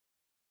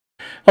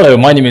Hello,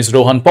 my name is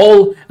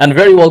Rohan-Paul and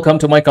very welcome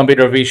to my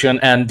computer vision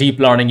and deep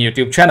learning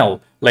YouTube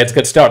channel. Let's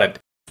get started.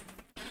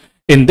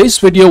 In this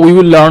video, we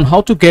will learn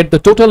how to get the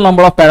total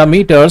number of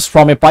parameters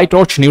from a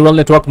PyTorch neural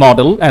network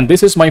model, and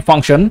this is my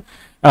function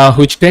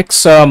which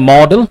takes a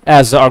model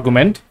as the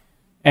argument.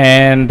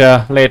 And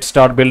let's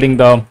start building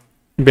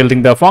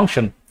the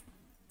function.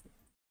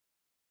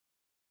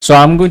 So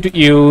I'm going to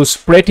use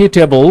pretty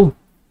table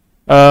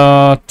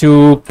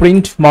to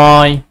print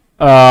my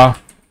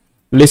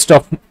list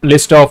of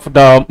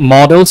the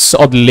models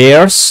or the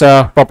layers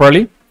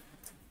properly.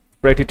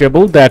 Pretty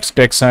table that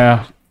takes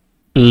a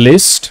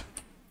list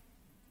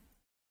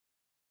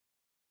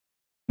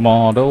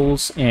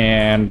models,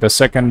 and the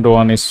second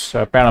one is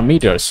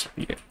parameters.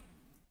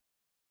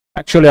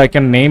 Actually, I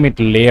can name it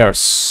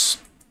layers.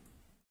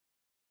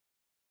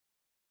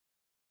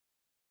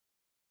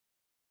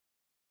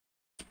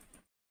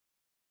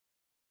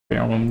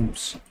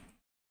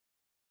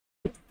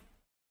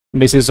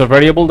 This is a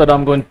variable that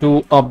I'm going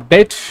to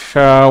update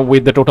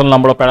with the total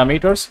number of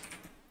parameters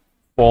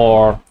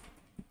and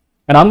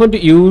I'm going to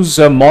use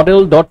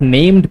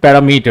model.named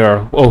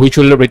parameter, which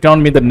will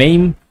return me the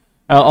name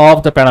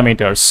of the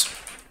parameters.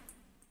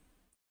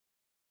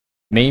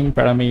 Name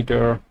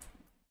parameter,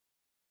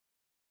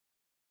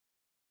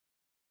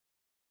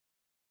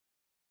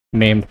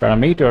 named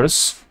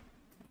parameters.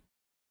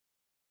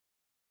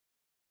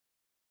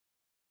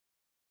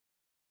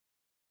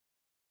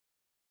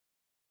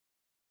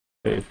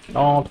 If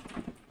not,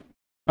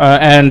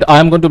 and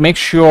I'm going to make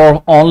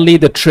sure only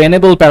the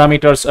trainable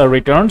parameters are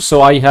returned.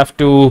 So I have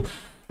to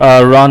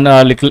run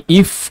a little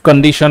if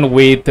condition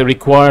with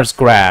requires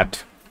grad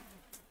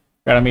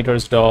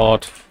parameters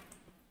dot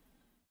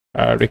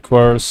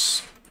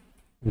requires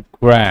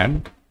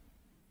grad,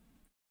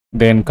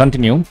 then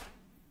continue.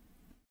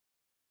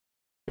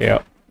 Yeah,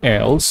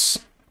 else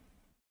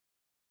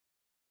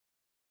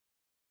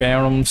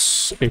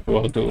params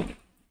equal to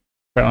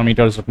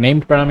parameters of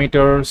named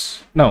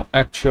parameters. No,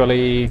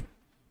 actually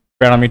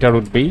parameter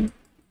would be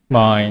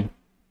my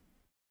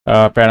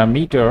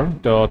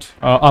parameter dot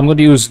I'm going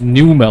to use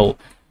numel,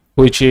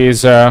 which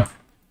is a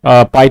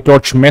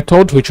PyTorch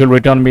method which will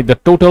return me the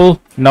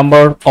total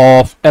number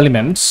of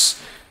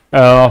elements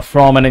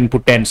from an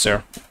input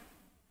tensor.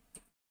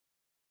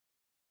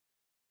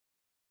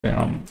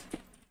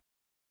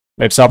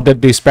 Let's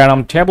update this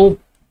param table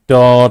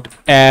dot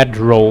add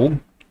row,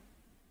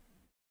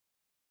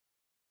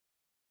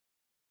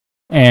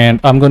 and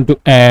I'm going to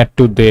add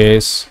to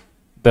this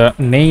the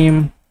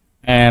name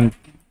and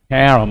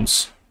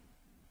params.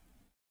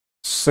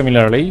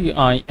 Similarly,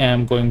 I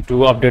am going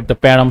to update the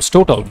params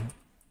total.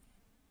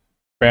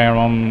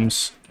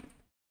 Params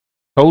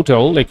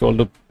total equal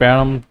to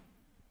param,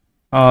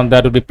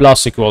 that would be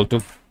plus equal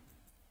to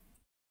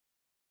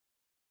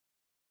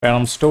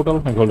params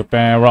total equal to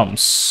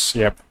params.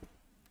 Yep.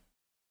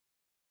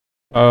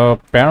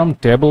 Param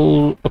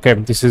table. Okay,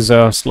 this is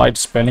a slight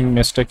spelling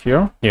mistake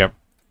here. Yep.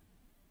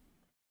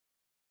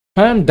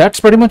 And that's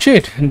pretty much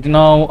it.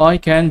 Now I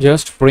can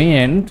just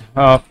print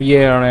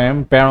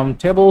PRM param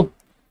table,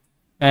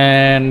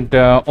 and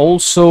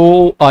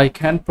also I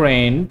can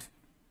print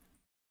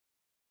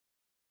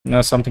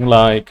something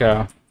like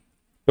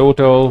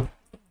total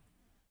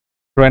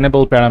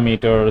trainable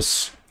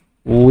parameters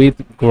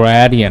with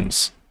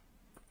gradients.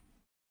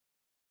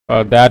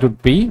 That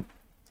would be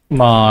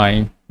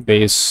my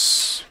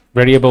base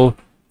variable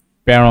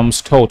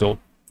params total,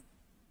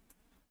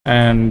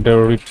 and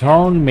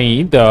return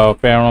me the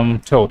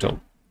param total.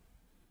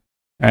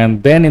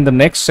 And then in the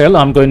next cell,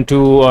 I'm going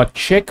to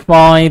check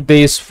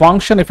this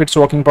function if it's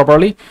working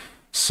properly.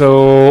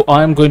 So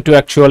I'm going to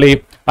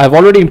actually, I've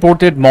already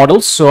imported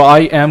models, so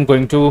I am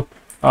going to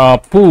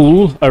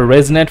pull a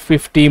ResNet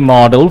 50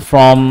 model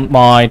from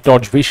my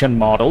Torch Vision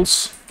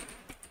models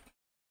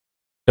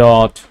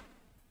dot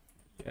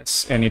net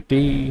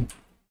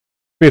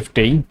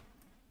 50,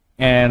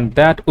 and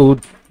that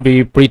would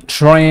be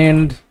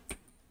pre-trained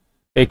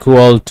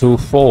equal to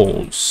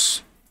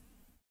false.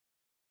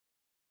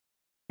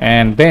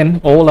 And then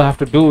all I have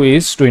to do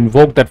is to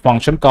invoke that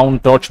function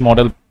count torch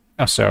model.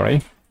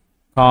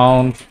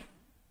 Count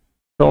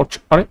torch.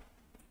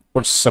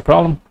 What's the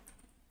problem?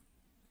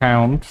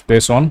 Count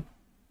this one,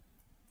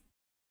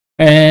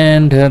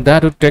 and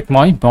that would take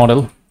my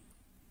model.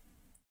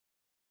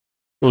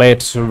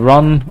 Let's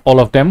run all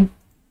of them.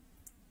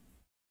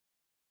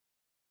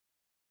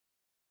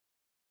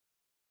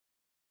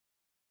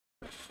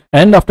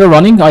 And after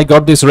running, I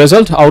got this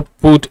result: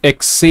 output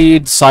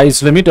exceeds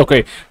size limit.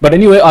 Okay, but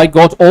anyway, I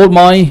got all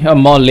my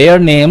layer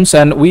names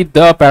and with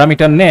the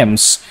parameter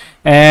names,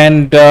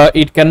 and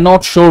it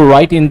cannot show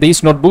right in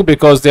this notebook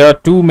because there are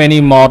too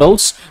many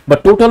models.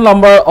 But total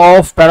number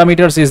of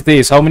parameters is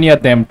this. How many are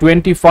them?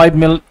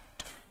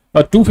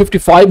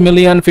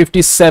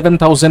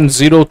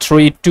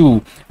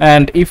 255,057,032.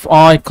 And if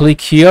I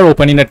click here,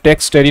 open in a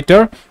text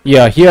editor,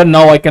 yeah, here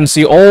now I can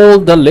see all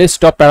the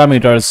list of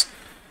parameters.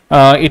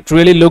 It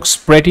really looks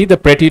pretty. The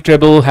pretty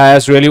table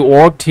has really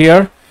worked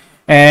here.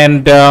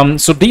 And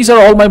so these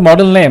are all my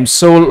model names.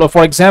 So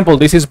for example,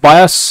 this is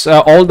bias,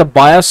 all the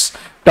bias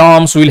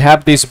terms will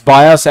have this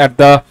bias at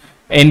the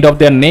end of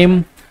their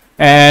name.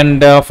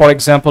 And for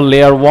example,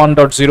 layer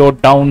 1.0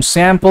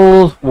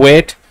 downsample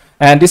weight,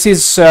 and this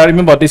is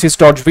remember, this is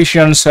Torch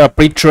Vision's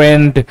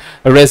pre-trained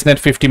ResNet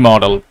 50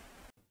 model.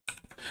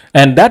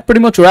 And that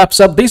pretty much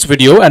wraps up this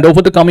video, and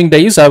over the coming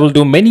days I will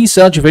do many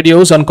such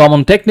videos on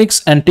common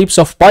techniques and tips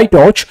of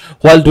PyTorch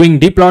while doing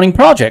deep learning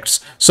projects.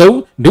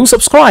 So do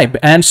subscribe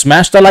and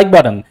smash the like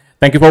button.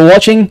 Thank you for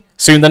watching.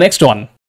 See you in the next one.